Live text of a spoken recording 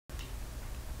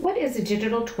is a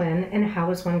digital twin and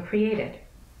how is one created?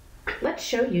 Let's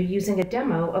show you using a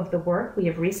demo of the work we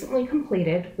have recently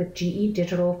completed with GE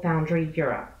Digital Foundry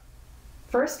Europe.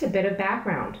 First, a bit of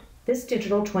background. This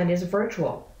digital twin is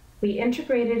virtual. We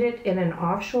integrated it in an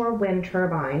offshore wind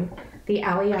turbine, the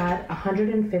Haliade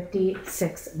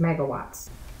 156 megawatts.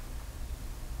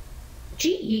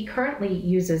 GE currently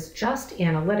uses just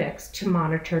analytics to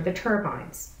monitor the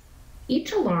turbines.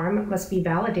 Each alarm must be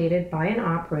validated by an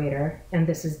operator, and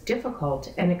this is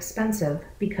difficult and expensive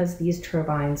because these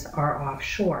turbines are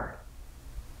offshore.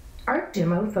 Our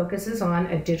demo focuses on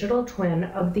a digital twin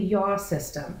of the yaw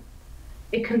system.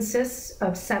 It consists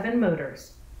of 7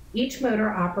 motors. Each motor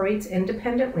operates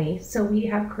independently, so we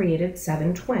have created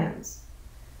 7 twins.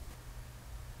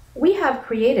 We have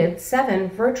created 7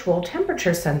 virtual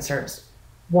temperature sensors,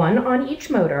 1 on each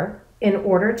motor, in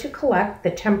order to collect the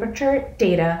temperature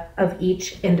data of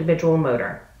each individual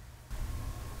motor.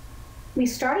 We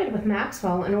started with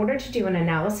Maxwell in order to do an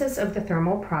analysis of the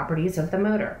thermal properties of the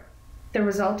motor. The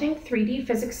resulting 3D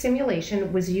physics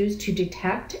simulation was used to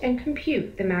detect and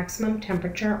compute the maximum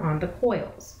temperature on the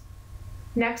coils.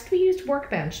 Next, we used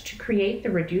Workbench to create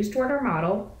the reduced order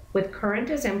model with current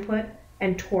as input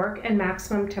and torque and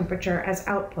maximum temperature as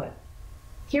output.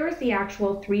 Here is the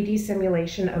actual 3D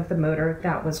simulation of the motor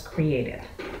that was created.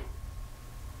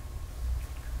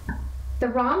 The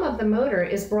ROM of the motor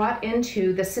is brought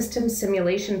into the system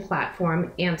simulation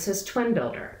platform Ansys Twin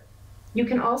Builder. You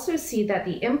can also see that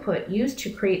the input used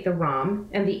to create the ROM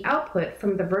and the output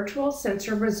from the virtual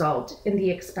sensor result in the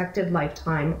expected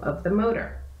lifetime of the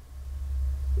motor.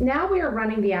 Now we are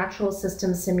running the actual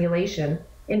system simulation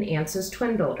in Ansys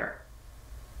Twin Builder.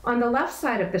 On the left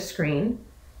side of the screen,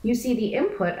 you see the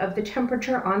input of the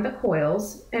temperature on the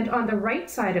coils, and on the right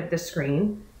side of the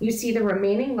screen, you see the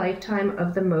remaining lifetime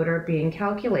of the motor being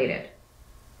calculated.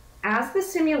 As the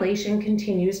simulation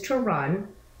continues to run,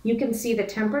 you can see the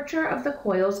temperature of the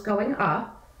coils going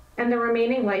up and the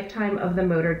remaining lifetime of the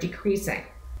motor decreasing.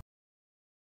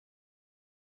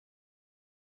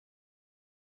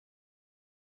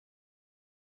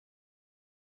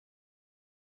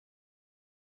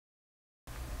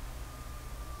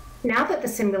 Now that the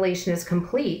simulation is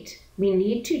complete, we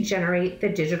need to generate the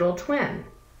digital twin.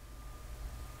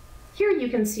 Here you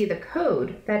can see the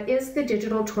code that is the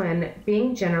digital twin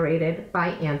being generated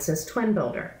by Ansys Twin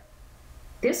Builder.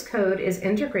 This code is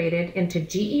integrated into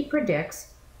GE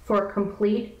Predicts for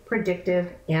complete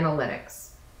predictive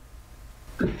analytics.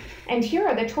 And here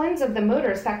are the twins of the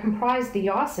motors that comprise the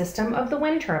yaw system of the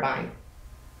wind turbine.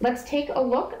 Let's take a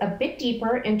look a bit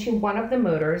deeper into one of the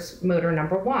motors, motor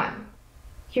number 1.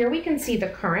 Here we can see the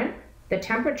current, the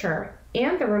temperature,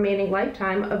 and the remaining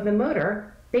lifetime of the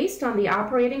motor based on the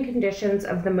operating conditions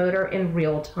of the motor in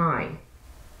real time.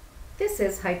 This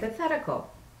is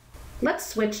hypothetical. Let's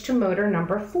switch to motor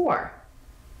number 4.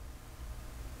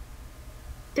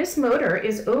 This motor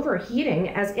is overheating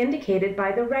as indicated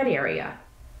by the red area.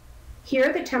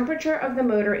 Here the temperature of the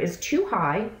motor is too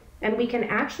high, and we can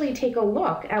actually take a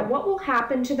look at what will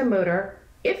happen to the motor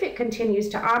if it continues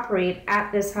to operate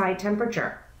at this high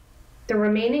temperature. The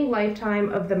remaining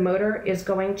lifetime of the motor is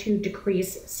going to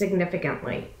decrease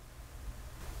significantly.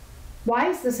 Why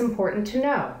is this important to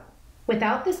know?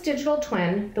 Without this digital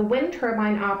twin, the wind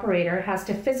turbine operator has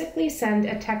to physically send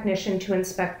a technician to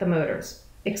inspect the motors.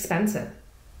 Expensive.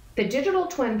 The digital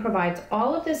twin provides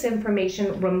all of this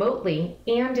information remotely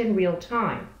and in real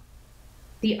time.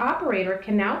 The operator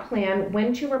can now plan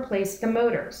when to replace the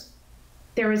motors.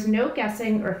 There is no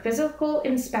guessing or physical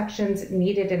inspections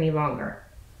needed any longer.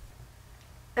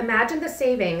 Imagine the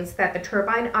savings that the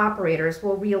turbine operators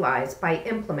will realize by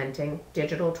implementing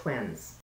digital twins.